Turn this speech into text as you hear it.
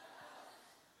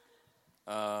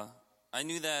I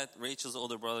knew that Rachel's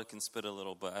older brother can spit a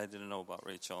little, but I didn't know about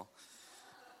Rachel.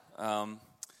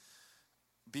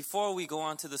 Before we go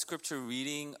on to the scripture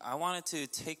reading, I wanted to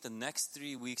take the next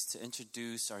 3 weeks to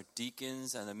introduce our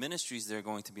deacons and the ministries they're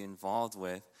going to be involved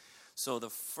with. So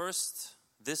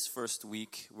this first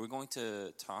week, we're going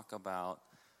to talk about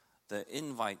the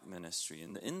Invite Ministry.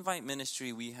 In the Invite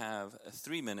Ministry, we have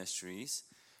 3 ministries,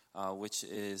 which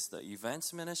is the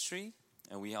Events Ministry,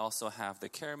 and we also have the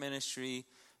Care Ministry,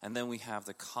 and then we have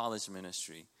the College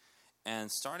Ministry. And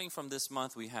starting from this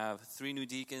month, we have 3 new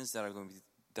deacons that are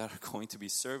going to be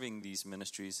serving these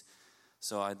ministries.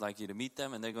 So I'd like you to meet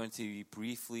them, and they're going to be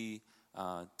briefly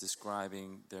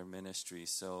describing their ministry.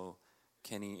 So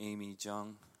Kenny, Amy,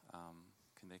 Jung,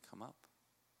 can they come up?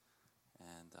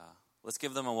 And let's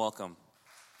give them a welcome.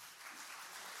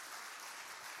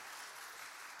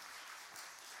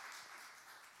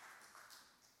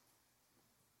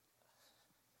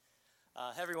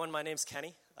 Hey everyone, my name's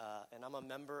Kenny, and I'm a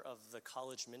member of the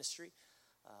college ministry,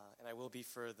 and I will be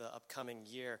for the upcoming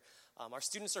year. Our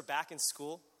students are back in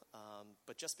school,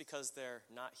 but just because they're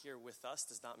not here with us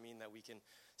does not mean that we can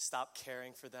stop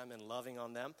caring for them and loving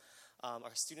on them.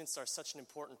 Our students are such an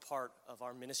important part of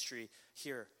our ministry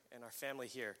here and our family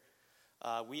here.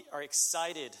 We are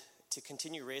excited to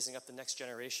continue raising up the next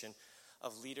generation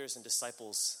of leaders and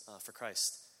disciples for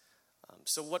Christ.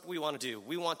 So what we want to do,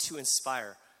 we want to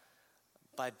inspire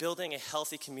by building a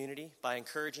healthy community, by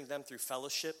encouraging them through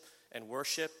fellowship and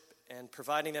worship, and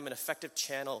providing them an effective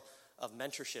channel of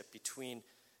mentorship between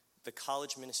the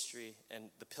college ministry and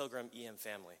the Pilgrim EM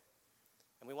family.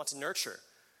 And we want to nurture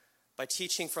by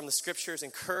teaching from the scriptures,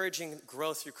 encouraging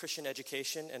growth through Christian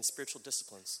education and spiritual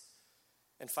disciplines.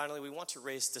 And finally, we want to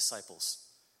raise disciples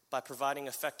by providing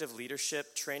effective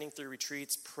leadership, training through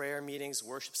retreats, prayer meetings,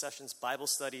 worship sessions, Bible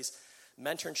studies,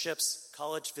 mentorships,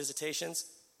 college visitations,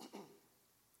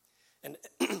 and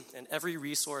every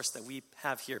resource that we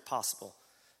have here possible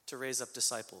to raise up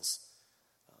disciples.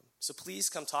 So please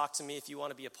come talk to me if you want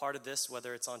to be a part of this,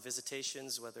 whether it's on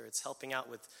visitations, whether it's helping out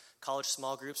with college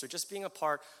small groups, or just being a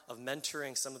part of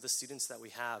mentoring some of the students that we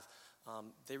have.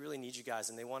 They really need you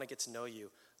guys, and they want to get to know you.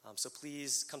 So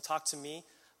please come talk to me.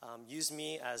 Use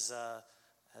me as a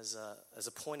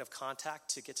point of contact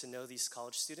to get to know these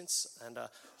college students, and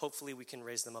hopefully we can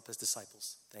raise them up as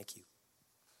disciples. Thank you.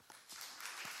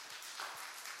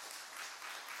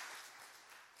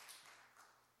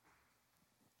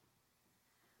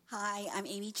 Hi, I'm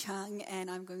Amy Chung,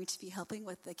 and I'm going to be helping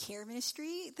with the Care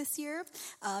Ministry this year.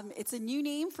 It's a new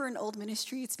name for an old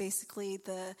ministry. It's basically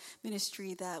the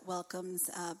ministry that welcomes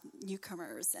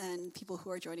newcomers and people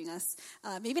who are joining us.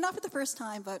 Maybe not for the first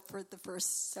time, but for the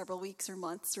first several weeks or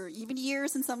months or even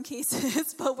years in some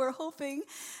cases. But we're hoping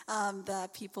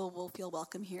that people will feel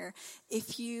welcome here.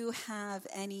 If you have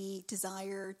any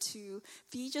desire to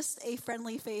be just a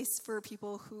friendly face for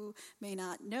people who may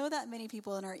not know that many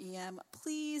people in our EM,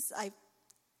 please, I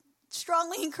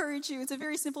strongly encourage you. It's a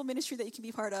very simple ministry that you can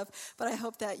be part of, but I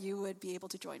hope that you would be able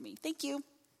to join me. Thank you.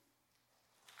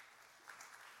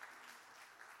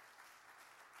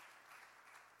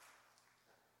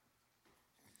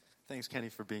 Thanks, Kenny,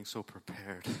 for being so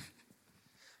prepared.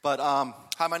 But,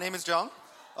 hi, my name is Jung.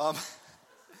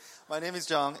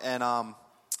 And I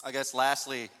guess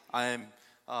lastly, I'm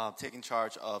taking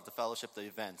charge of the fellowship, the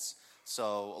events.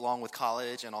 So along with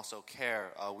college and also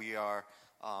Care, we are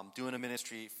doing a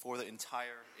ministry for the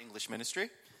entire English ministry.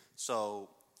 So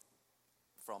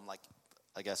from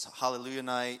Hallelujah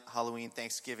Night, Halloween,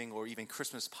 Thanksgiving, or even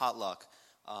Christmas potluck,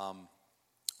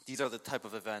 these are the type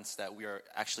of events that we are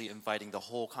actually inviting the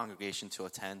whole congregation to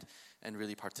attend and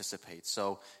really participate.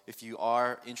 So if you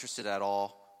are interested at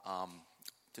all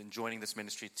in joining this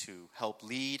ministry to help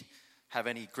lead, have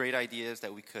any great ideas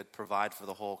that we could provide for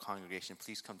the whole congregation,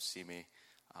 please come see me.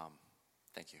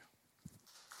 Thank you.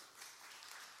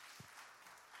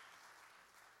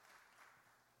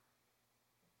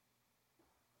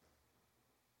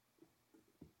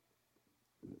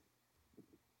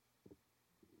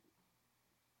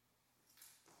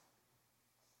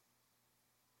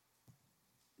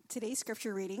 Today's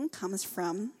scripture reading comes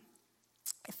from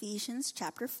Ephesians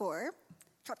chapter 3,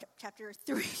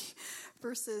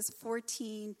 verses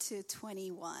 14 to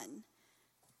 21.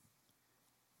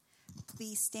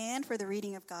 Please stand for the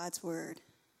reading of God's word.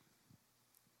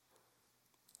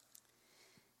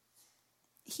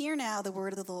 Hear now the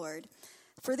word of the Lord.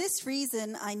 For this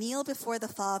reason I kneel before the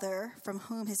Father, from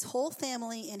whom his whole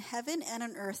family in heaven and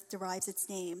on earth derives its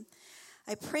name.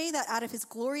 I pray that out of his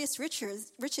glorious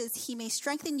riches he may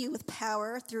strengthen you with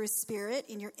power through his Spirit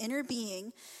in your inner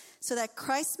being, so that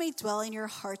Christ may dwell in your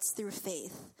hearts through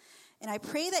faith. And I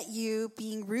pray that you,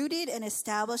 being rooted and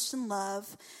established in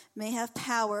love, may have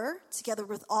power, together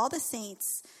with all the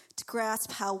saints, to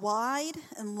grasp how wide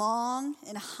and long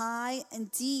and high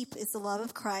and deep is the love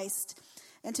of Christ,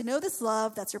 and to know this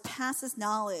love that surpasses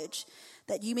knowledge,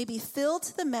 that you may be filled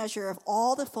to the measure of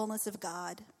all the fullness of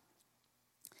God.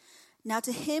 Now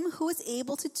to him who is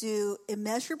able to do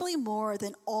immeasurably more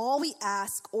than all we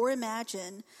ask or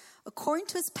imagine, according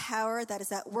to his power that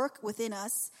is at work within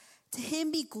us, to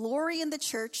him be glory in the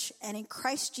church and in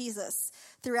Christ Jesus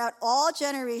throughout all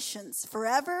generations,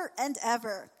 forever and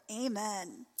ever.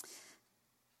 Amen.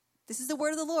 This is the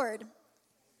word of the Lord.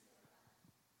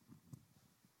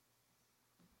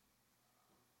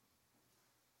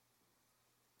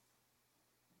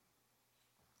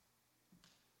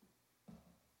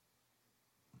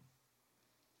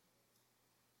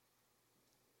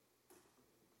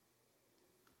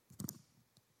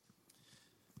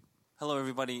 Hello,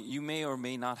 everybody. You may or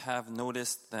may not have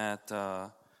noticed that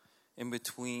in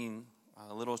between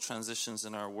little transitions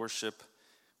in our worship,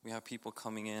 we have people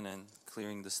coming in and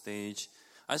clearing the stage.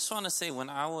 I just want to say, when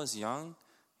I was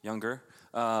younger,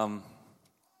 I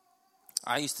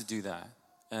used to do that,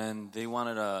 and they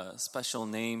wanted a special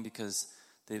name because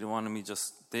they didn't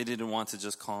want to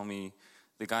just call me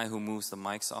the guy who moves the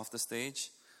mics off the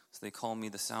stage. So they called me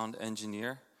the sound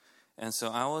engineer, and so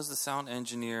I was the sound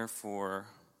engineer for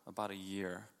about a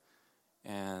year,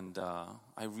 and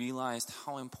I realized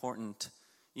how important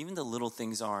even the little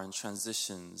things are in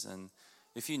transitions. And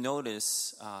if you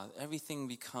notice, everything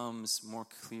becomes more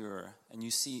clearer, and you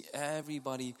see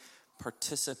everybody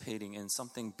participating in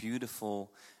something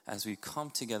beautiful as we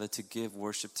come together to give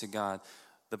worship to God.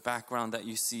 The background that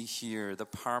you see here, the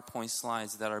PowerPoint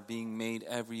slides that are being made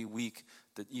every week,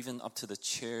 that even up to the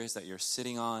chairs that you're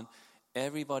sitting on,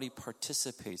 everybody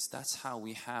participates. That's how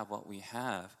we have what we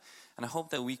have. And I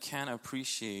hope that we can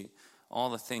appreciate all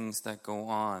the things that go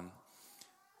on.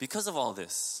 Because of all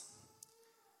this,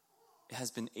 it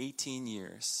has been 18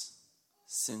 years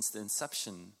since the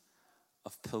inception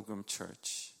of Pilgrim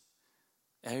Church.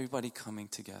 Everybody coming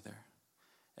together.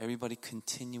 Everybody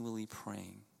continually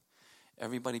praying.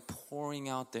 Everybody pouring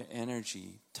out their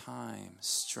energy, time,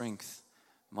 strength,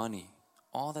 money,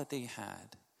 all that they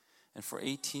had. And for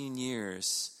 18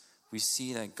 years, we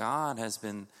see that God has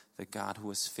been the God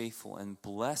who is faithful and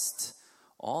blessed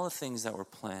all the things that were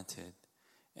planted.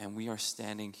 And we are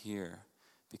standing here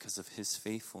because of his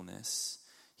faithfulness.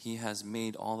 He has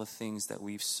made all the things that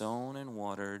we've sown and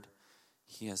watered,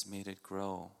 he has made it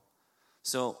grow.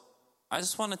 So I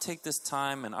just want to take this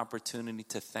time and opportunity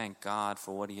to thank God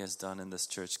for what he has done in this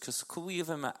church. Because could we give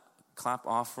him a clap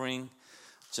offering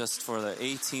just for the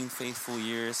 18 faithful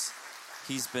years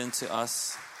he's been to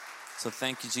us? So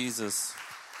thank you, Jesus.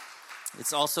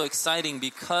 It's also exciting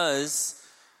because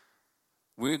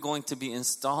we're going to be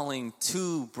installing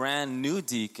 2 brand new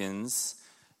deacons,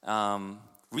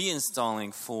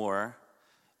 reinstalling 4.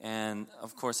 And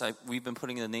of course, we've been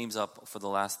putting the names up for the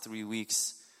last 3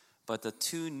 weeks. But the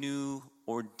 2 new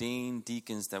ordained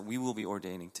deacons that we will be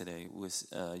ordaining today was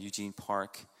Eugene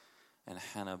Park and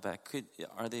Hannah Beck. Could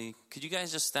you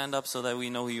guys just stand up so that we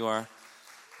know who you are?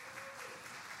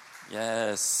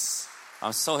 Yes,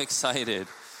 I'm so excited.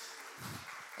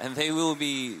 And they will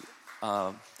be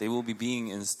being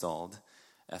installed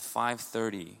at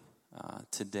 5:30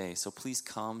 today. So please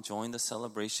come, join the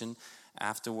celebration.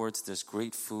 Afterwards, there's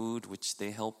great food, which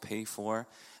they help pay for.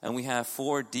 And we have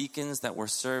 4 deacons that were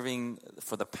serving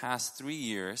for the past 3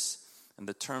 years. And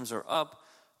the terms are up,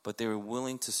 but they were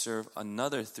willing to serve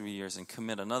another 3 years and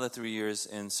commit another 3 years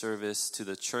in service to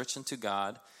the church and to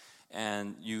God.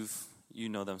 And you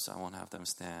know them, so I won't have them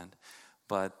stand.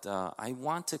 But I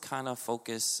want to kind of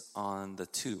focus on the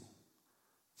 2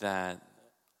 that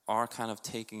are kind of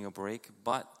taking a break.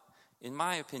 But in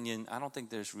my opinion, I don't think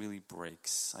there's really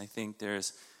breaks. I think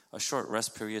there's a short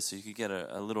rest period so you could get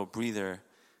a little breather.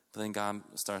 But then God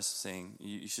starts saying,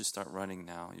 you should start running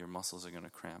now. Your muscles are going to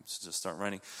cramp. So just start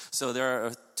running. So there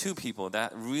are 2 people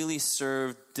that really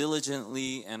served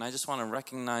diligently. And I just want to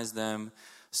recognize them.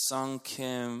 Sung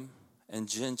Kim and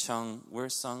Jin Chung.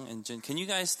 Where's Sung and Jin? Can you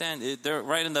guys stand? They're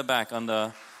right in the back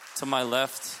to my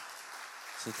left.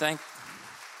 So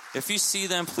if you see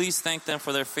them, please thank them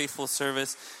for their faithful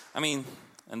service. I mean,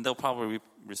 and they'll probably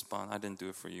respond, I didn't do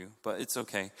it for you, but it's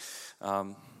okay.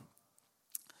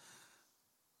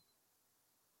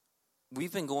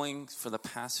 We've been going for the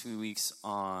past few weeks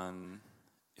on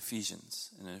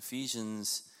Ephesians. And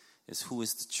Ephesians is who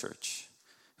is the church.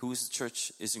 Who is the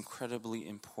church is incredibly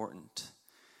important.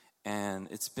 And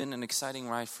it's been an exciting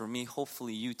ride for me.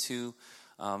 Hopefully you too.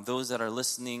 Those that are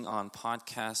listening on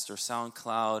podcast or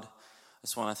SoundCloud,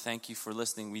 just want to thank you for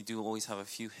listening. We do always have a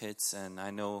few hits, and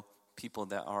I know people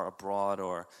that are abroad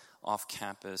or off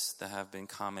campus that have been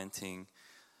commenting.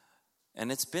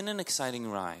 And it's been an exciting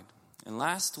ride. And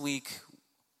last week,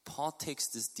 Paul takes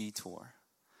this detour.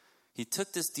 He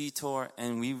took this detour,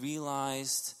 and we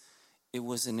realized it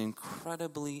was an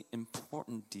incredibly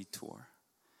important detour.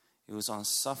 It was on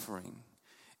suffering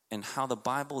and how the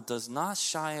Bible does not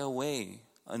shy away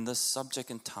on the subject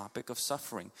and topic of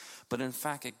suffering. But in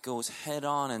fact, it goes head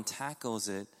on and tackles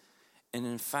it. And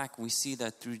in fact, we see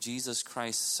that through Jesus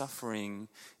Christ, suffering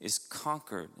is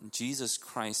conquered. And Jesus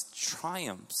Christ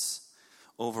triumphs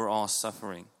over all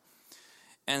suffering.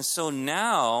 And so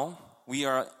now we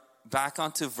are back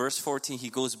onto verse 14. He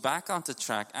goes back onto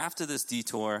track after this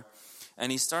detour,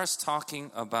 and he starts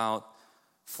talking about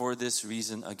for this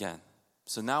reason again.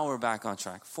 So now we're back on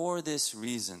track. For this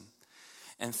reason.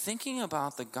 And thinking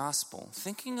about the gospel,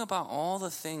 thinking about all the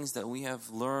things that we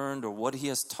have learned or what he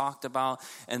has talked about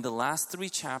in the last 3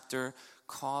 chapters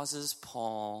causes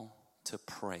Paul to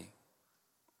pray.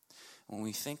 When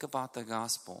we think about the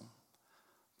gospel,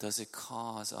 does it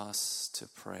cause us to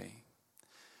pray?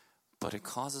 But it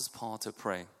causes Paul to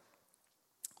pray.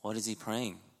 What is he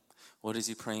praying? What is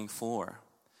he praying for?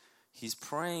 He's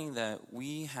praying that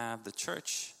we have, the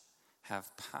church, have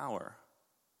power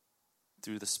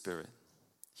through the Spirit.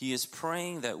 He is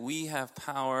praying that we have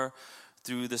power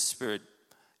through the Spirit.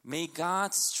 May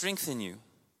God strengthen you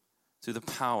through the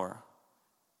power,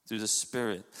 through the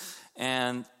Spirit.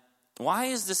 And why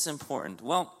is this important?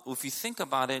 Well, if you think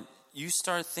about it, you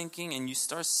start thinking and you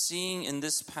start seeing in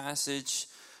this passage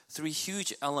 3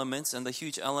 huge elements. And the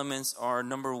huge elements are,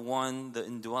 number 1, the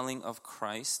indwelling of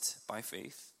Christ by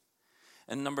faith.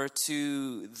 And number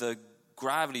 2, the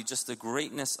gravity, just the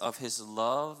greatness of his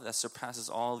love that surpasses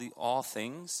all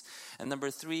things. And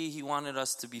number 3, he wanted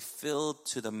us to be filled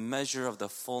to the measure of the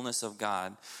fullness of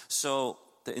God. So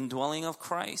the indwelling of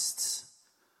Christ,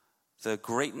 the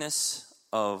greatness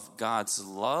of God's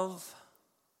love,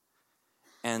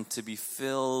 and to be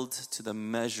filled to the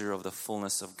measure of the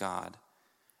fullness of God.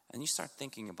 And you start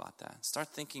thinking about that. Start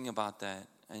thinking about that.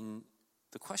 And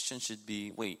the question should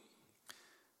be, wait,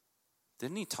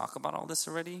 didn't he talk about all this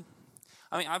already?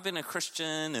 I mean, I've been a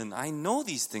Christian and I know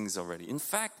these things already. In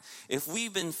fact, if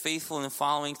we've been faithful in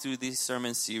following through these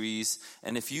sermon series,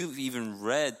 and if you've even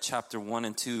read chapter 1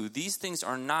 and 2, these things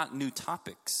are not new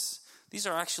topics. These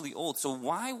are actually old. So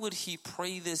why would he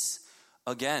pray this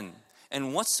again?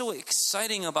 And what's so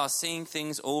exciting about saying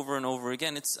things over and over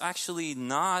again? It's actually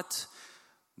not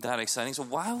that exciting. So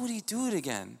why would he do it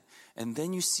again? And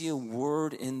then you see a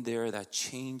word in there that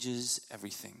changes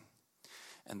everything.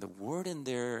 And the word in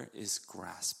there is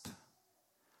grasp.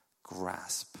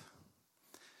 Grasp.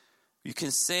 You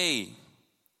can say,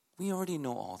 we already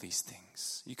know all these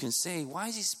things. You can say, why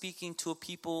is he speaking to a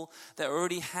people that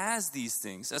already has these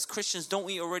things? As Christians, don't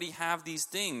we already have these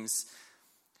things?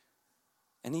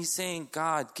 And he's saying,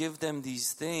 God, give them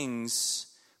these things.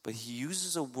 But he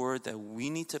uses a word that we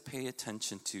need to pay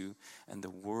attention to. And the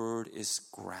word is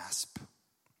grasp.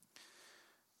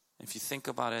 If you think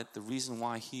about it, the reason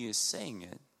why he is saying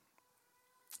it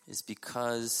is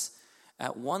because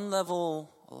at one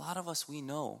level, a lot of us, we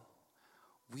know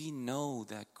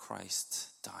that Christ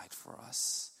died for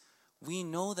us. We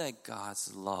know that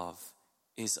God's love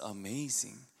is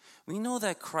amazing. We know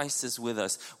that Christ is with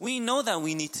us. We know that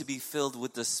we need to be filled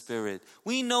with the Spirit.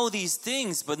 We know these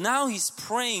things, but now he's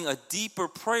praying a deeper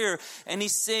prayer and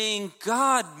he's saying,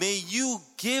 God, may you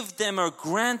give them or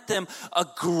grant them a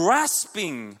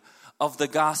grasping of the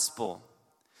gospel.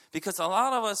 Because a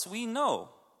lot of us, we know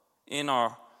in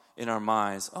our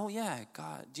minds, oh yeah,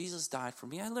 God, Jesus died for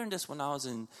me. I learned this when I was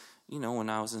in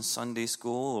Sunday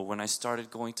school or when I started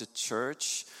going to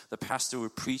church. The pastor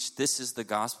would preach, this is the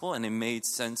gospel, and it made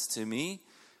sense to me.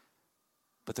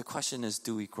 But the question is,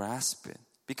 do we grasp it?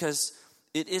 Because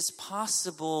it is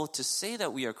possible to say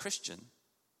that we are Christian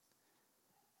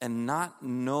and not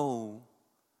know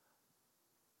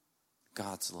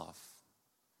God's love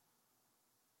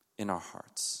in our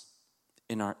hearts,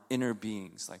 in our inner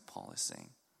beings, like Paul is saying.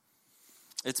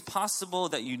 It's possible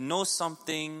that you know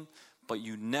something, but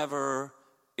you never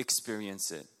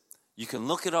experience it. You can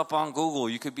look it up on Google.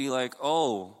 You could be like,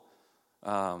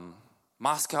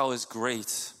 Moscow is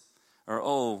great.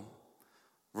 Or,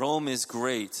 Rome is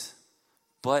great.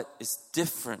 But it's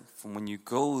different from when you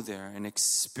go there and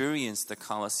experience the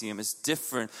Colosseum. It's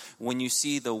different when you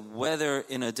see the weather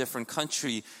in a different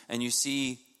country and you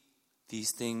see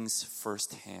these things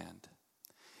firsthand.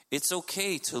 It's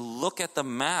okay to look at the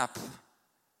map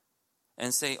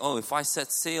and say, oh, if I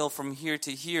set sail from here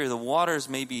to here, the waters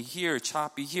may be here,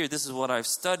 choppy here. This is what I've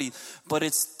studied. But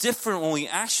it's different when we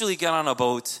actually get on a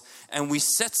boat and we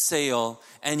set sail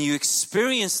and you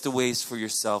experience the waves for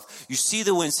yourself. You see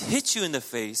the winds hit you in the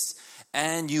face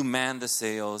and you man the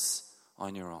sails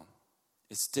on your own.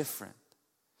 It's different.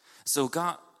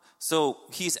 So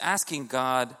he's asking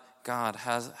God,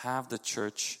 have the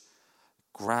church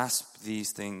grasp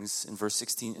these things in verse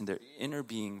 16 in their inner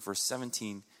being, verse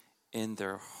 17 in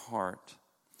their heart.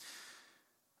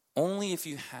 Only if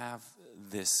you have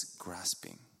this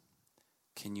grasping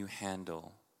can you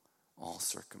handle all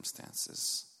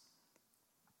circumstances.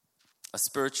 A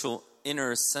spiritual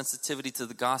inner sensitivity to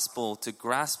the gospel, to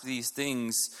grasp these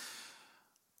things,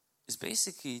 is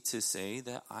basically to say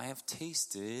that I have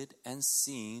tasted and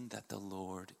seen that the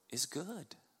Lord is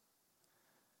good.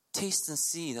 Taste and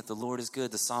see that the Lord is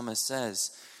good, the psalmist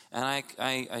says. And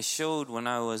I showed when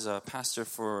I was a pastor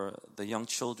for the young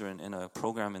children in a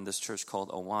program in this church called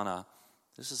Awana.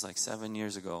 This is like 7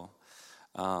 years ago.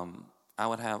 I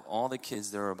would have all the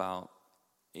kids, there were about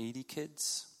 80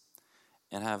 kids,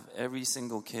 and have every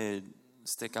single kid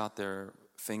stick out their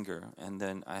finger. And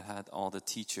then I had all the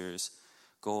teachers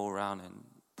go around and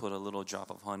put a little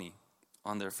drop of honey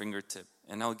on their fingertip.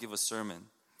 And I would give a sermon.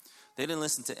 They didn't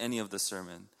listen to any of the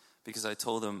sermon because I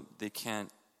told them they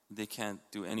can't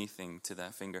do anything to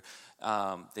that finger.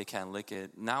 They can't lick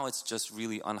it. Now it's just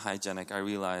really unhygienic. I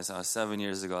realized 7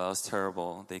 years ago that was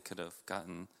terrible. They could have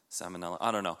gotten salmonella.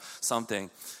 I don't know, something,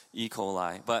 E.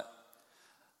 coli. But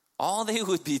all they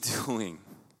would be doing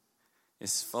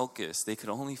is focus. They could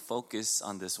only focus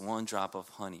on this one drop of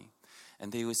honey.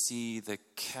 And they would see the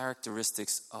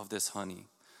characteristics of this honey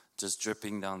just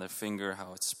dripping down their finger,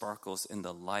 how it sparkles in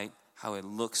the light, how it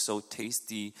looks so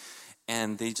tasty.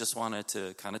 And they just wanted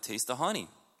to kind of taste the honey,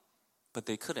 but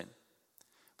they couldn't.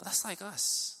 But that's like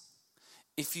us.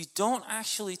 If you don't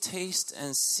actually taste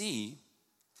and see,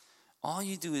 all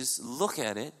you do is look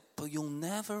at it, but you'll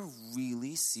never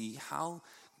really see how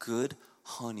good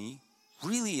honey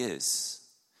really is.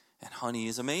 And honey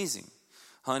is amazing.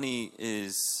 Honey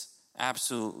is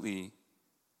absolutely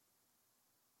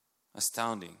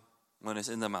astounding when it's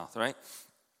in the mouth, right?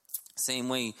 Same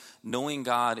way, knowing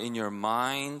God in your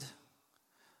mind,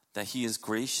 that He is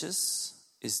gracious,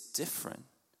 is different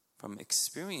from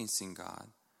experiencing God.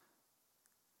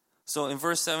 So in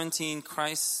verse 17,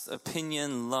 Christ's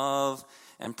opinion, love,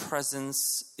 and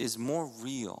presence is more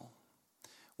real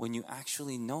when you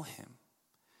actually know Him.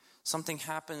 Something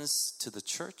happens to the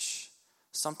church,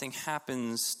 something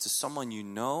happens to someone you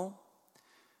know,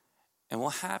 and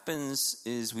what happens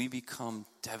is we become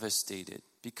devastated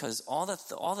because all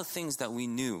the things that we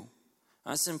knew,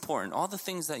 that's important, all the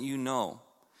things that you know,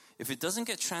 if it doesn't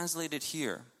get translated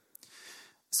here,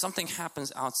 something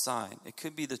happens outside. It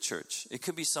could be the church. It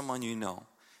could be someone you know.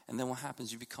 And then what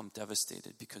happens? You become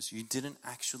devastated because you didn't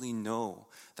actually know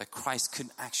that Christ could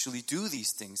actually do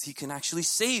these things. He can actually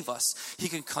save us. He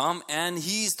can come and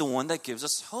He's the one that gives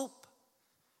us hope.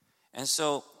 And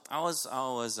so I was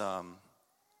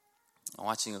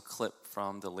watching a clip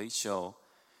from The Late Show,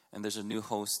 and there's a new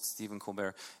host, Stephen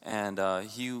Colbert, and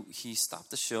he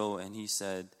stopped the show and he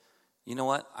said, you know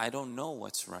what? I don't know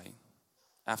what's right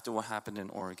after what happened in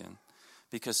Oregon.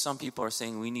 Because some people are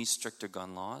saying we need stricter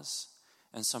gun laws.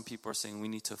 And some people are saying we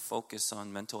need to focus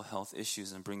on mental health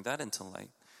issues and bring that into light.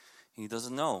 He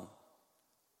doesn't know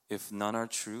if none are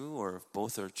true or if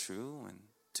both are true. And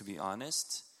to be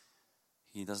honest,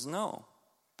 he doesn't know.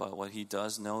 But what he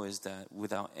does know is that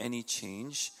without any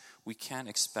change, we can't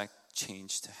expect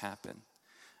change to happen.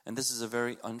 And this is a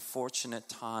very unfortunate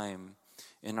time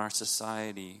in our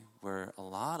society where a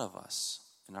lot of us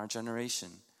in our generation,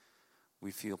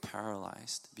 we feel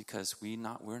paralyzed because we're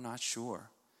not sure.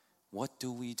 What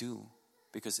do we do?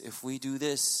 Because if we do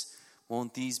this,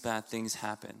 won't these bad things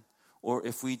happen? Or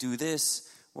if we do this,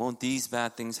 won't these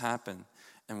bad things happen?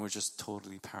 And we're just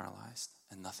totally paralyzed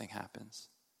and nothing happens.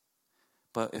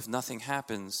 But if nothing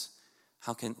happens,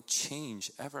 how can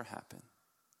change ever happen?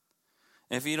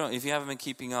 If you haven't been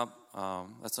keeping up,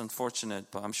 that's unfortunate,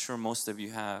 but I'm sure most of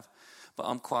you have. But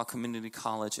Umpqua Community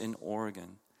College in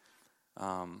Oregon,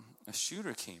 a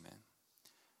shooter came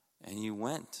in, and he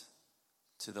went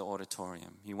to the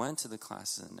auditorium. He went to the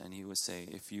class, and he would say,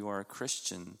 "If you are a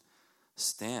Christian,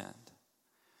 stand."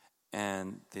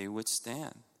 And they would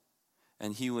stand.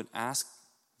 And he would ask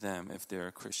them if they're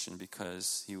a Christian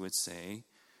because he would say,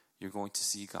 "You're going to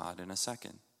see God in a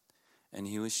second." And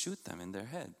he would shoot them in their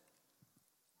head.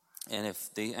 And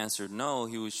if they answered no,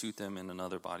 he would shoot them in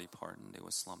another body part and they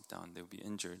would slump down, they would be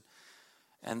injured.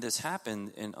 And this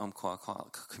happened in Umpqua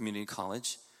Community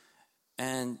College.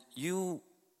 And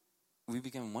we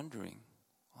began wondering,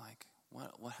 like,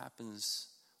 what happens?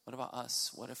 What about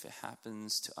us? What if it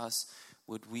happens to us?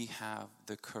 Would we have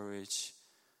the courage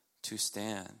to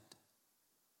stand?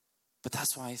 But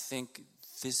that's why I think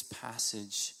this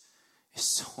passage is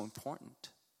so important.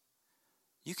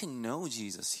 You can know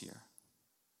Jesus here,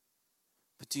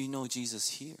 but do you know Jesus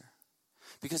here?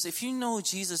 Because if you know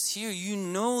Jesus here, you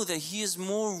know that he is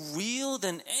more real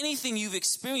than anything you've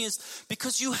experienced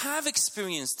because you have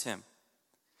experienced him.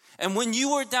 And when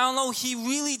you were down low, he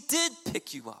really did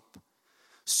pick you up.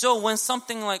 So when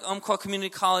something like Umpqua Community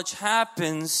College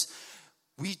happens,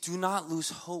 we do not lose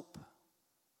hope.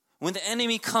 When the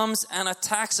enemy comes and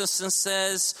attacks us and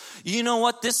says, you know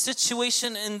what, this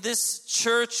situation in this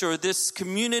church or this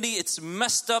community, it's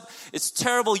messed up, it's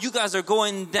terrible, you guys are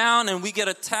going down and we get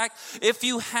attacked. If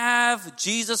you have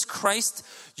Jesus Christ,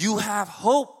 you have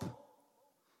hope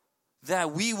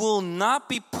that we will not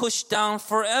be pushed down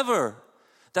forever.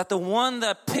 That the one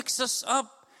that picks us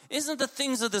up isn't the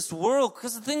things of this world,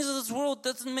 because the things of this world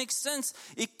doesn't make sense.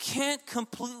 It can't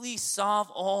completely solve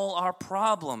all our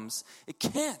problems. It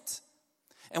can't.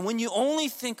 And when you only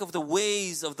think of the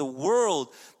ways of the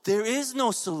world, there is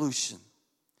no solution.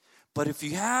 But if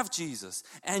you have Jesus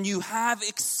and you have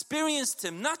experienced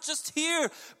him, not just here,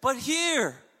 but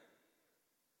here,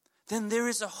 then there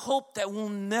is a hope that will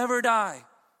never die.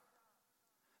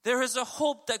 There is a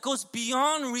hope that goes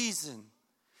beyond reason.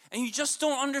 And you just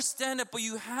don't understand it, but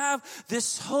you have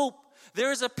this hope.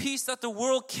 There is a peace that the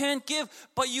world can't give,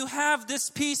 but you have this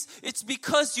peace. It's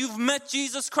because you've met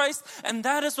Jesus Christ. And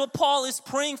that is what Paul is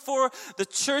praying for the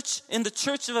church in the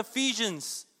church of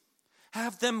Ephesians.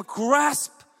 Have them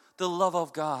grasp the love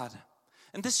of God.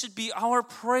 And this should be our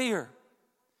prayer.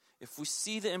 If we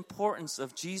see the importance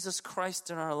of Jesus Christ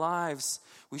in our lives,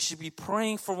 we should be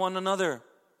praying for one another.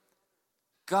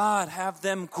 God, have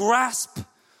them grasp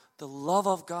the love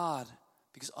of God,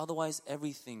 because otherwise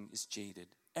everything is jaded.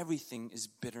 Everything is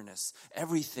bitterness.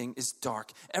 Everything is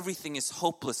dark. Everything is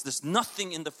hopeless. There's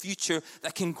nothing in the future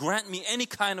that can grant me any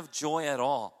kind of joy at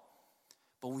all.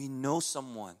 But we know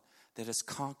someone that has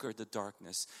conquered the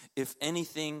darkness. If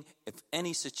anything, if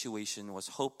any situation was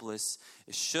hopeless,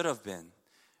 it should have been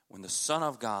when the Son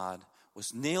of God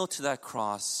was nailed to that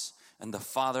cross and the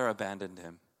Father abandoned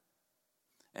him.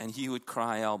 And he would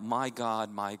cry out, my God,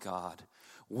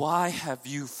 why have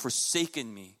you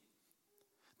forsaken me?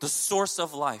 The source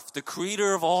of life, the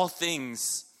creator of all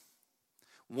things.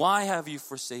 Why have you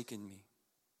forsaken me?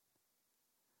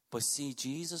 But see,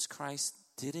 Jesus Christ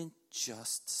didn't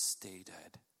just stay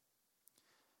dead.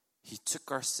 He took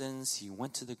our sins, he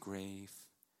went to the grave,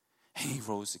 and he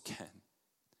rose again.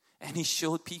 And he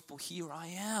showed people, here I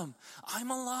am. I'm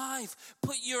alive.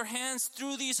 Put your hands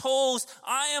through these holes.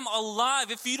 I am alive.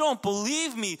 If you don't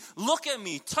believe me, look at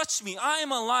me, touch me. I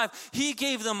am alive. He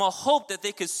gave them a hope that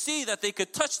they could see, that they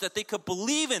could touch, that they could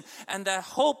believe in. And that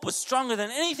hope was stronger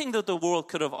than anything that the world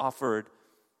could have offered.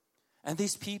 And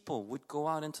these people would go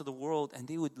out into the world and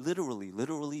they would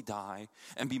literally die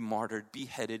and be martyred,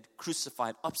 beheaded,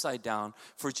 crucified upside down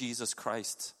for Jesus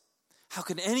Christ. How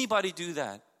can anybody do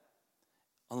that?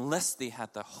 Unless they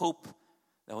had the hope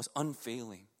that was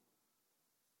unfailing.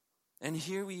 And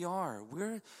here we are.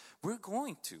 We're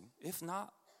going to, if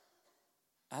not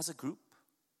as a group,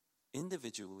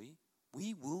 individually,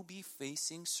 we will be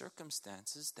facing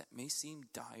circumstances that may seem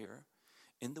dire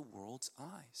in the world's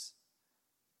eyes.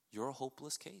 You're a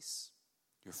hopeless case.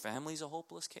 Your family's a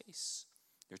hopeless case.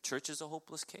 Your church is a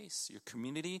hopeless case. Your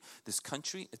community, this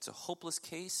country, it's a hopeless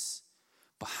case.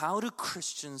 But how do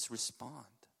Christians respond?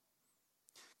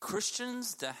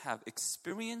 Christians that have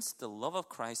experienced the love of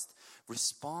Christ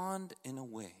respond in a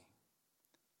way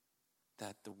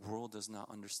that the world does not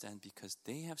understand, because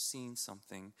they have seen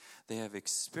something, they have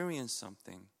experienced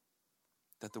something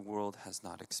that the world has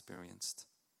not experienced.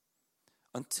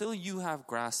 Until you have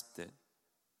grasped it,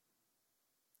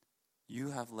 you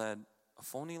have led a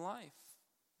phony life.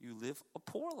 You live a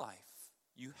poor life.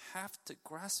 You have to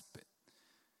grasp it.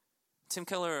 Tim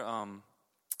Keller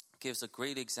gives a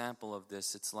great example of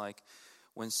this. It's like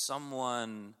when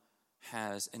someone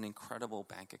has an incredible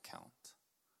bank account.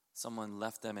 Someone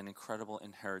left them an incredible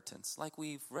inheritance, like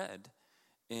we've read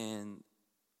in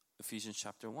Ephesians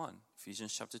chapter 1,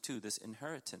 Ephesians chapter 2, this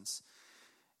inheritance.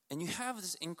 And you have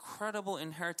this incredible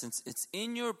inheritance. It's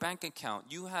in your bank account.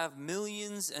 You have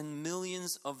millions and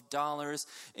millions of dollars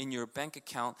in your bank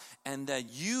account, and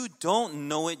that you don't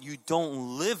know it, you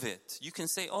don't live it. You can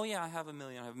say, oh yeah, I have a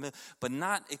million, but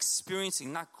not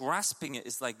experiencing, not grasping it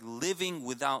is like living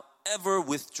without ever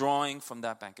withdrawing from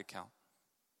that bank account.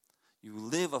 You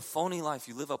live a phony life.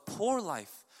 You live a poor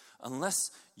life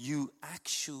unless you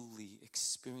actually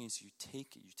experience, you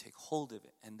take it, you take hold of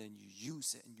it, and then you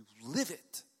use it and you live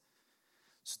it.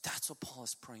 So that's what Paul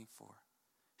is praying for.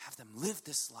 Have them live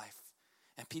this life.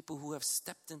 And people who have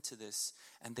stepped into this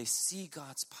and they see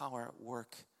God's power at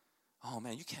work, oh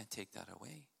man, you can't take that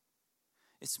away.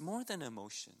 It's more than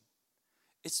emotion.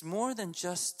 It's more than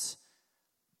just,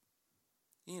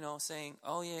 saying,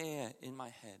 oh yeah, in my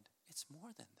head. It's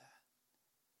more than that.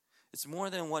 It's more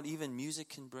than what even music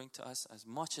can bring to us, as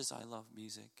much as I love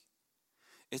music.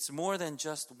 It's more than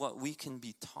just what we can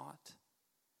be taught.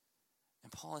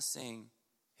 And Paul is saying,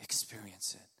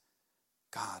 experience it.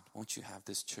 God, won't you have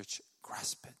this church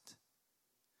grasp it?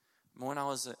 When I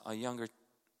was a younger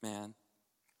man,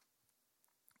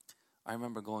 I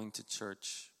remember going to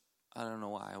church. I don't know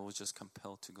why, I was just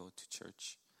compelled to go to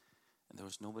church. And there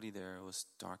was nobody there. It was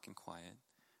dark and quiet.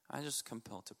 I was just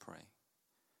compelled to pray.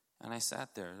 And I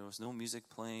sat there. There was no music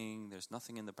playing. There's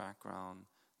nothing in the background,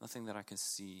 nothing that I could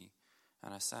see.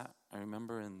 And I sat, I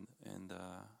remember in the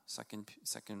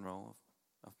second row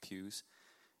of pews,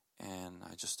 and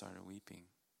I just started weeping.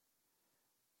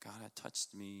 God had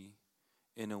touched me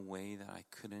in a way that I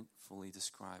couldn't fully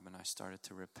describe, and I started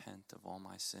to repent of all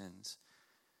my sins,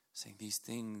 saying these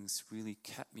things really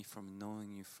kept me from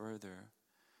knowing you further.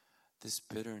 This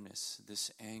bitterness,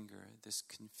 this anger, this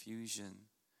confusion,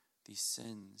 these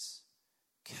sins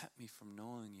kept me from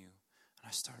knowing you. And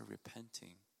I started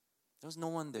repenting. There was no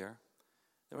one there.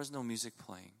 There was no music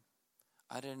playing.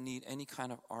 I didn't need any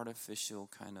kind of artificial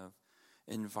kind of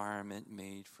environment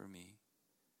made for me.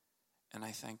 And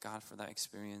I thank God for that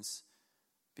experience,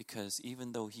 because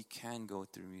even though he can go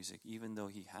through music, even though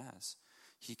he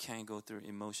can go through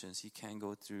emotions, he can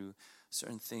go through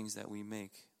certain things that we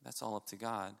make. That's all up to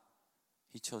God.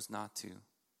 He chose not to.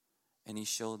 And he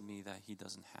showed me that he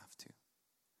doesn't have to.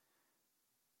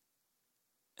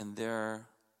 And there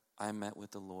I met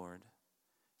with the Lord,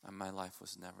 and my life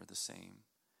was never the same.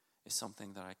 It's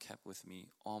something that I kept with me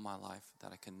all my life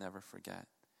that I can never forget.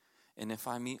 And if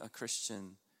I meet a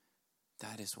Christian,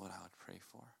 that is what I would pray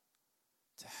for.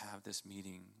 To have this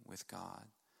meeting with God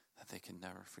that they can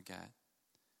never forget.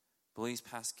 Blaise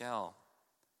Pascal,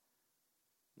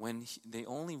 they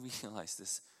only realized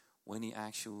this when he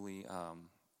actually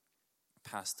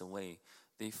passed away.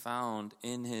 They found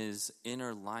in his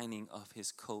inner lining of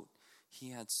his coat,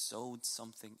 he had sewed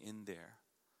something in there.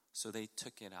 So they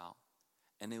took it out.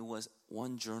 And it was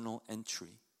one journal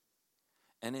entry.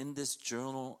 And in this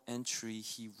journal entry,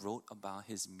 he wrote about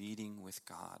his meeting with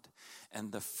God.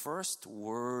 And the first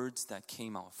word that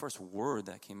came out,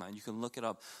 you can look it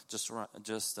up, just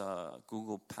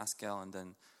Google Pascal and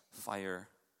then fire.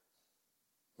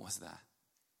 What's that?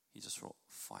 He just wrote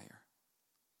fire.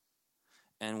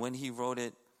 And when he wrote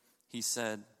it, he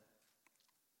said,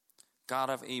 God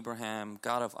of Abraham,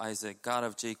 God of Isaac, God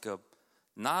of Jacob,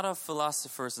 not of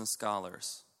philosophers and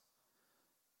scholars.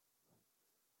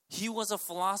 He was a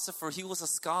philosopher, he was a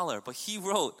scholar, but he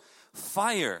wrote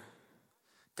fire.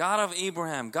 God of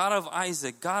Abraham, God of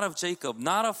Isaac, God of Jacob,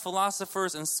 not of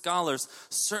philosophers and scholars,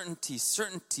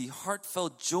 certainty,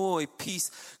 heartfelt joy, peace,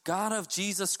 God of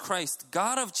Jesus Christ,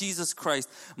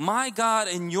 my God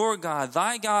and your God,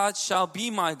 thy God shall be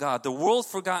my God, the world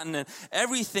forgotten and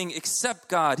everything except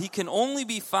God. He can only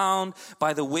be found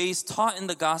by the ways taught in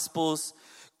the Gospels,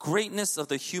 greatness of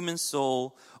the human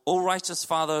soul. O righteous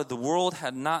Father, the world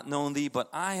had not known thee, but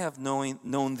I have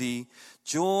known thee.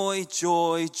 Joy,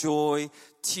 joy, joy,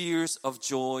 tears of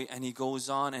joy. And he goes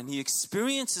on and he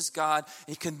experiences God.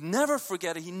 He can never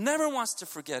forget it. He never wants to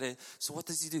forget it. So what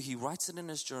does he do? He writes it in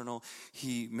his journal.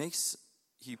 He makes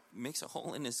a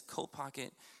hole in his coat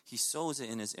pocket. He sews it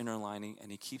in his inner lining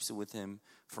and he keeps it with him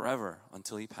forever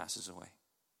until he passes away.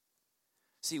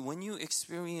 See, when you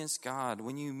experience God,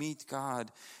 when you meet God,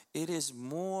 it is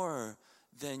more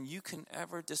than you can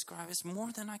ever describe. It's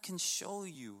more than I can show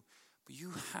you. But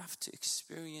you have to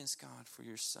experience God for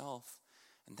yourself.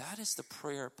 And that is the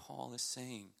prayer Paul is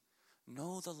saying.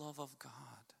 Know the love of God.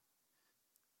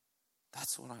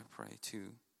 That's what I pray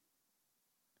too.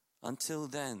 Until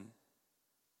then,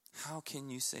 how can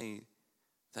you say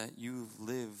that you've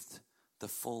lived the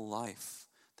full life,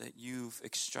 that you've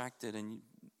extracted and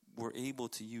were able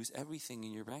to use everything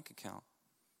in your bank account?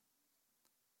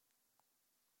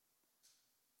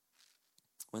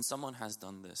 When someone has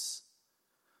done this,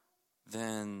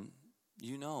 then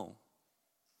you know.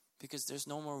 Because there's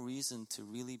no more reason to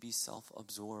really be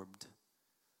self-absorbed.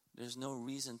 There's no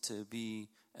reason to be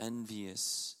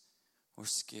envious or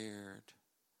scared.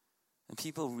 And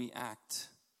people react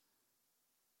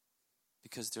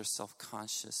because they're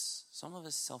self-conscious. Some of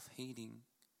us self-hating,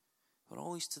 but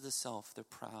always to the self. They're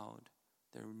proud,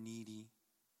 they're needy.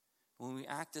 when we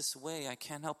act this way, I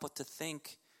can't help but to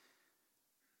think,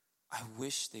 I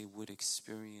wish they would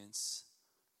experience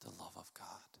the love of God.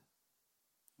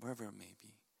 Wherever it may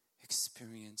be,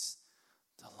 experience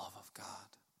the love of God.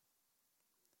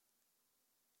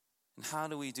 And how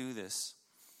do we do this?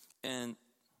 And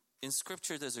in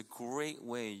Scripture, there's a great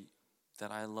way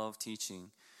that I love teaching,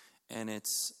 and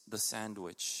it's the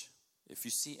sandwich. If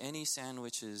you see any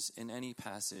sandwiches in any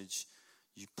passage,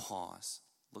 you pause.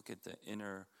 Look at the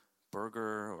inner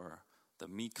burger or the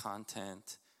meat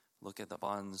content. Look at the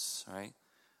buns, right?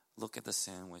 Look at the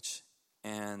sandwich.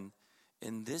 And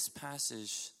in this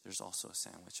passage, there's also a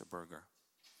sandwich, a burger.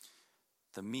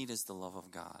 The meat is the love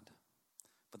of God.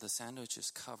 But the sandwich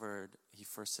is covered, he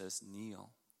first says, kneel.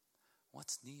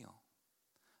 What's kneel?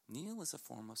 Kneel is a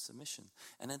form of submission.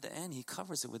 And at the end, he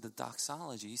covers it with the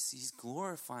doxology. He's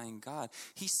glorifying God.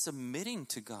 He's submitting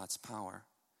to God's power.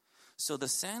 So the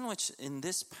sandwich in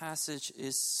this passage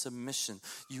is submission.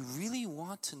 You really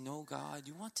want to know God.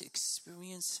 You want to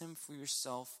experience him for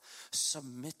yourself.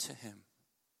 Submit to him.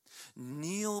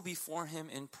 Kneel before him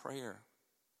in prayer.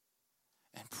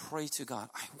 And pray to God.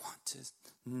 I want to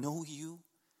know you.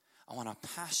 I want a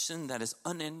passion that is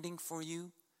unending for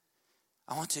you.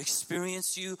 I want to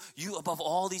experience you above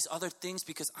all these other things,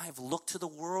 because I have looked to the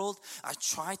world. I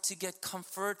tried to get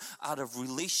comfort out of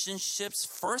relationships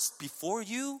first before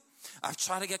you. I've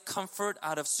tried to get comfort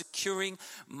out of securing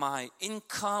my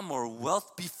income or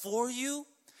wealth before you.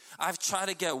 I've tried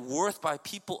to get worth by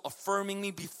people affirming me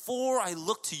before I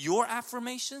look to your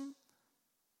affirmation.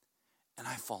 And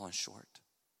I've fallen short.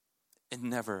 It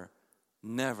never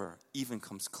even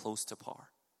comes close to par.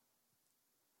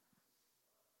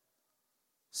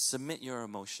 Submit your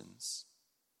emotions.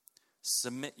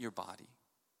 Submit your body.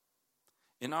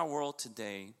 In our world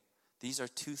today, these are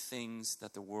two things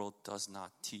that the world does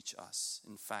not teach us.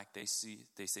 In fact, they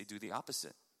say do the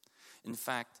opposite. In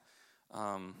fact,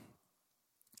 again,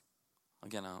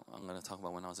 I'm going to talk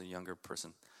about when I was a younger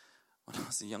person. When I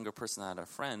was a younger person, I had a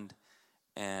friend,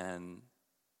 and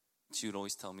she would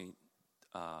always tell me,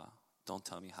 don't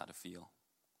tell me how to feel.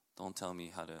 Don't tell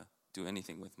me how to do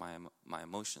anything with my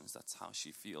emotions. That's how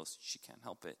she feels. She can't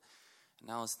help it.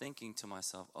 And I was thinking to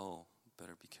myself, oh,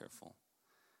 better be careful.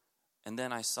 And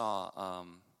then I saw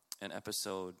an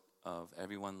episode of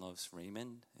Everyone Loves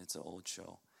Raymond. It's an old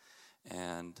show.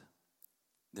 And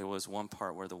there was one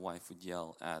part where the wife would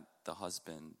yell at the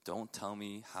husband, don't tell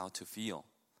me how to feel.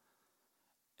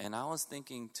 And I was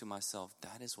thinking to myself,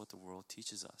 that is what the world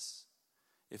teaches us.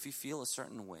 If you feel a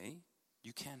certain way,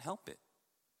 you can't help it.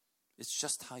 It's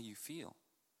just how you feel.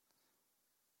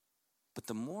 But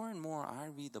the more and more I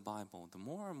read the Bible, the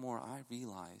more and more I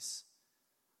realize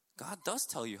God does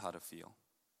tell you how to feel.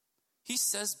 He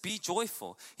says, be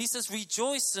joyful. He says,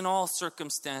 rejoice in all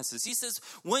circumstances. He says,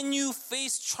 when you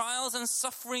face trials and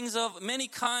sufferings of many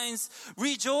kinds,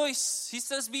 rejoice. He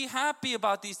says, be happy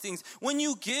about these things. When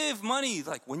you give money,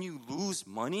 like when you lose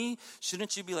money,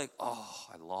 shouldn't you be like, oh,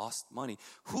 I lost money?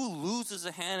 Who loses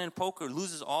a hand in poker,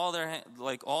 loses all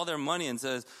their money and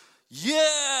says,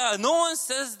 yeah, no one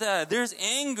says that. There's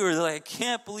anger. They're like, I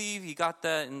can't believe he got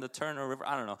that in the Turner River.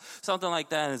 I don't know. Something like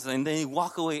that. And then you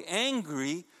walk away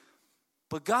angry.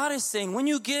 But God is saying, when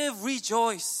you give,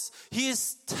 rejoice. He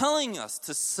is telling us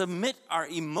to submit our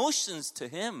emotions to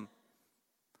him.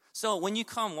 So when you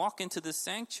walk into the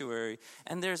sanctuary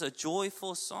and there's a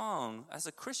joyful song, as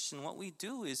a Christian, what we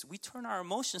do is we turn our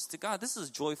emotions to God. This is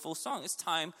a joyful song. It's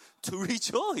time to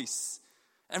rejoice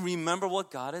and remember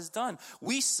what God has done.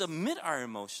 We submit our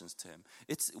emotions to him.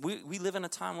 We live in a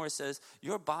time where it says,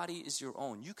 your body is your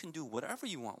own. You can do whatever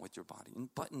you want with your body.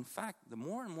 But in fact, the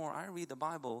more and more I read the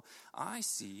Bible, I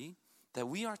see that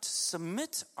we are to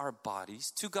submit our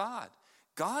bodies to God.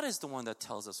 God is the one that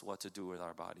tells us what to do with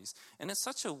our bodies. And it's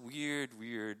such a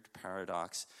weird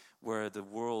paradox where the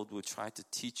world would try to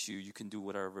teach you can do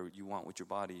whatever you want with your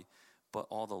body, but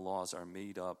all the laws are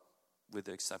made up with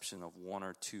the exception of one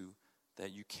or two,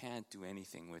 that you can't do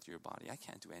anything with your body. I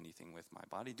can't do anything with my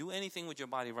body. Do anything with your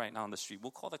body right now on the street.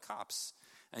 We'll call the cops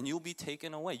and you'll be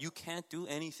taken away. You can't do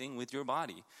anything with your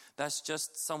body. That's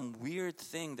just some weird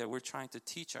thing that we're trying to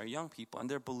teach our young people, and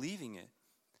they're believing it.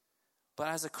 But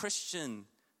as a Christian,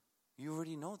 you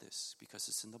already know this because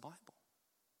it's in the Bible.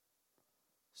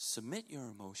 Submit your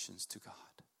emotions to God.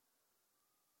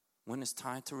 When it's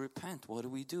time to repent, what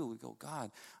do? We go,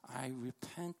 God, I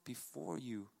repent before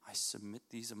you. I submit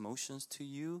these emotions to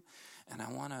you, and I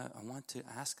want to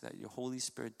ask that your Holy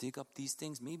Spirit dig up these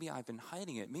things. Maybe I've been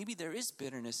hiding it. Maybe there is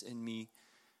bitterness in me,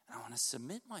 and I want to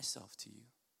submit myself to you.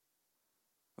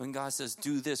 When God says,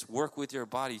 do this, work with your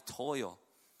body, toil,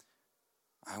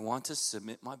 I want to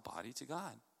submit my body to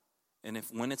God. And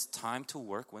when it's time to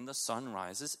work, when the sun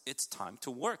rises, it's time to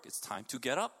work. It's time to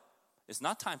get up. It's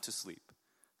not time to sleep.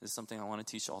 This is something I want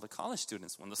to teach all the college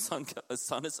students. When the sun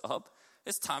is up,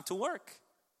 it's time to work.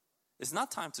 It's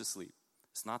not time to sleep.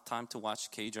 It's not time to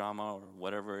watch K-drama or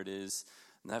whatever it is,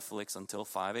 Netflix until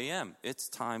 5 a.m. It's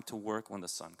time to work when the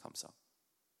sun comes up.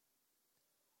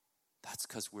 That's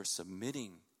because we're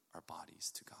submitting our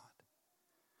bodies to God.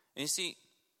 And you see,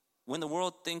 when the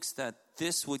world thinks that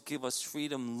this would give us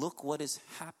freedom, look what is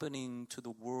happening to the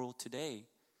world today.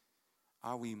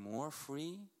 Are we more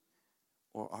free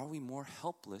or are we more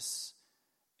helpless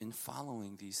in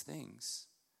following these things?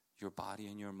 Your body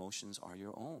and your emotions are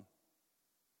your own.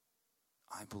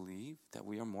 I believe that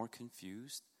we are more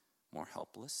confused, more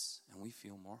helpless, and we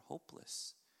feel more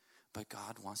hopeless. But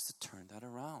God wants to turn that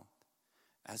around.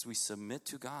 As we submit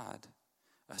to God,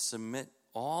 submit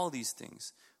all these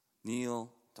things,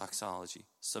 kneel, doxology,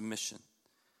 submission,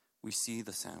 we see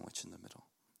the sandwich in the middle,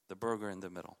 the burger in the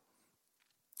middle.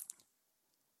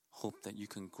 Hope that you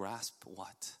can grasp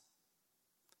what?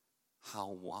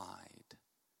 How wide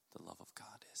the love of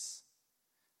God is.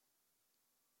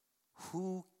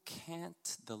 Who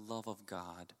can't the love of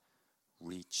God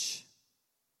reach?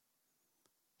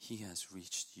 He has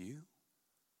reached you.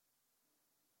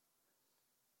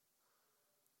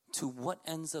 To what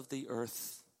ends of the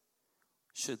earth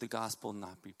should the gospel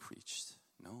not be preached?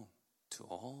 No, to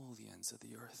all the ends of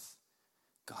the earth,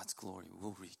 God's glory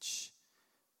will reach.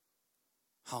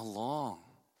 How long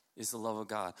is the love of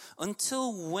God?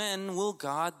 Until when will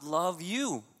God love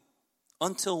you?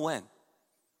 Until when?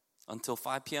 Until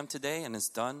 5 p.m. today and it's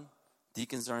done?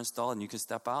 Deacons are installed and you can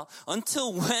step out?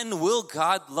 Until when will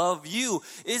God love you?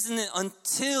 Isn't it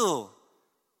until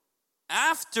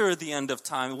after the end of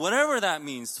time, whatever that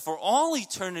means, for all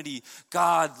eternity,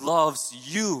 God loves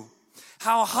you.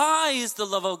 How high is the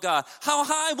love of God? How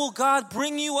high will God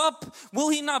bring you up? Will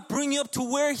He not bring you up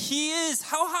to where He is?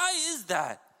 How high is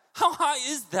that? How high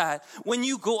is that when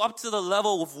you go up to the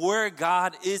level of where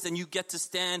God is and you get to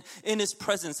stand in His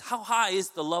presence? How high is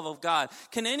the love of God?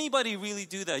 Can anybody really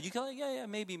do that? You go, yeah,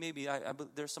 maybe.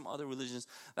 There's some other religions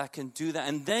that can do that.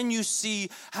 And then you see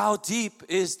how deep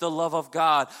is the love of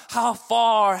God. How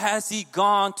far has He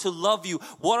gone to love you?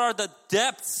 What are the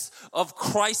depths of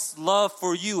Christ's love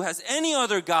for you? Has any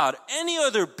other God, any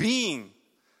other being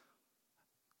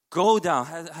go down?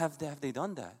 Have they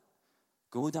done that?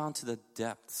 Go down to the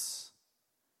depths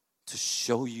to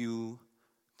show you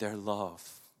their love.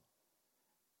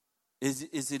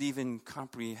 Is it even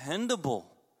comprehensible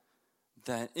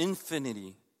that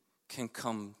infinity can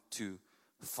come to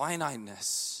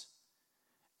finiteness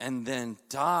and then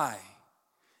die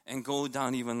and go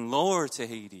down even lower to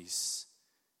Hades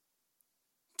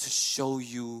to show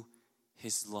you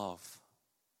His love?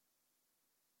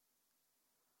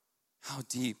 How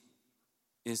deep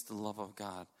is the love of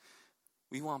God?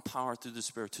 We want power through the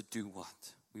Spirit to do what?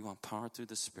 We want power through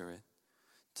the Spirit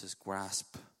to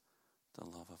grasp the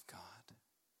love of God.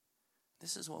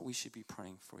 This is what we should be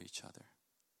praying for each other.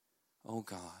 Oh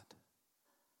God,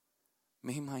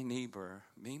 may my neighbor,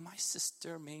 may my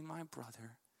sister, may my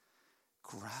brother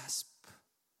grasp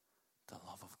the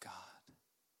love of God.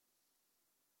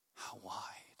 How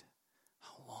wide,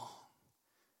 how long,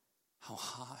 how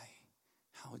high,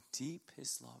 how deep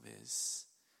His love is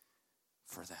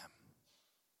for them.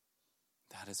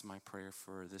 That is my prayer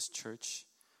for this church.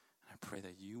 And I pray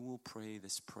that you will pray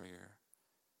this prayer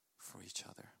for each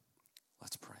other.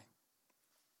 Let's pray.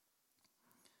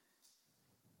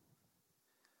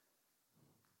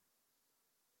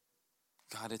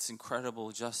 God, it's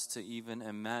incredible just to even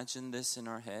imagine this in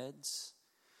our heads.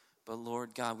 But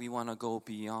Lord God, we want to go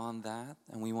beyond that.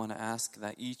 And we want to ask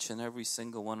that each and every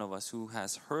single one of us who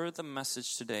has heard the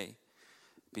message today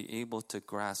be able to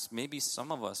grasp. Maybe some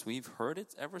of us, we've heard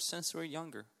it ever since we were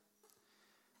younger.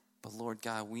 But Lord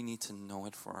God, we need to know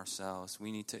it for ourselves.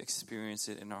 We need to experience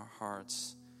it in our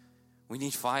hearts. We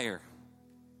need fire.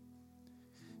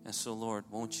 And so Lord,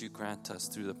 won't you grant us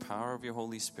through the power of your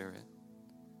Holy Spirit,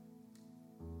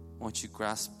 won't you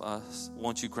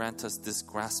grant us this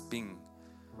grasping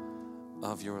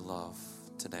of your love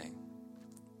today.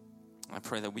 I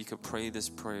pray that we could pray this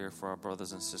prayer for our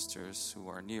brothers and sisters who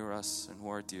are near us and who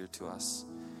are dear to us.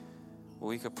 Well,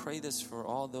 we could pray this for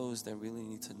all those that really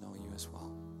need to know you as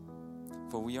well.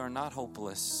 For we are not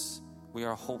hopeless. We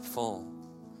are hopeful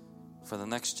for the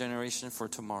next generation, for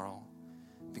tomorrow.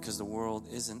 Because the world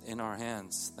isn't in our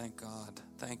hands. Thank God.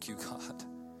 Thank you, God.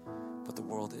 But the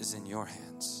world is in your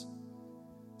hands.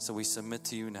 So we submit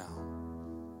to you now.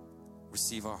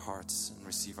 Receive our hearts and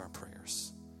receive our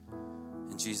prayers.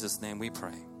 In Jesus' name we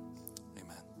pray.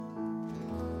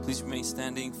 Amen. Please remain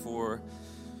standing for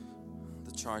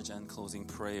charge and closing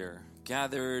prayer.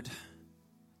 Gathered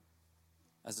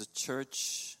as a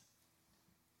church,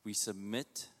 we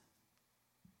submit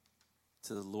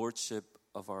to the lordship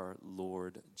of our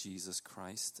Lord Jesus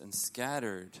Christ, and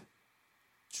scattered,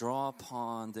 draw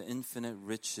upon the infinite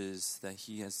riches that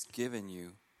He has given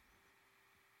you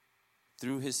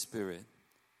through His Spirit,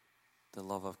 the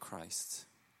love of Christ.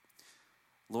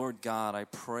 Lord God, I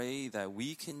pray that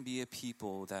we can be a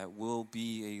people that will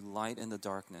be a light in the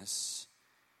darkness,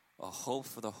 a hope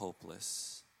for the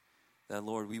hopeless. That,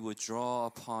 Lord, we would draw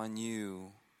upon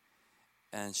you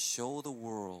and show the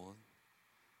world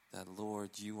that,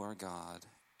 Lord, you are God,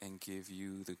 and give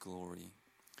you the glory.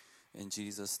 In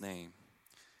Jesus' name,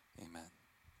 amen.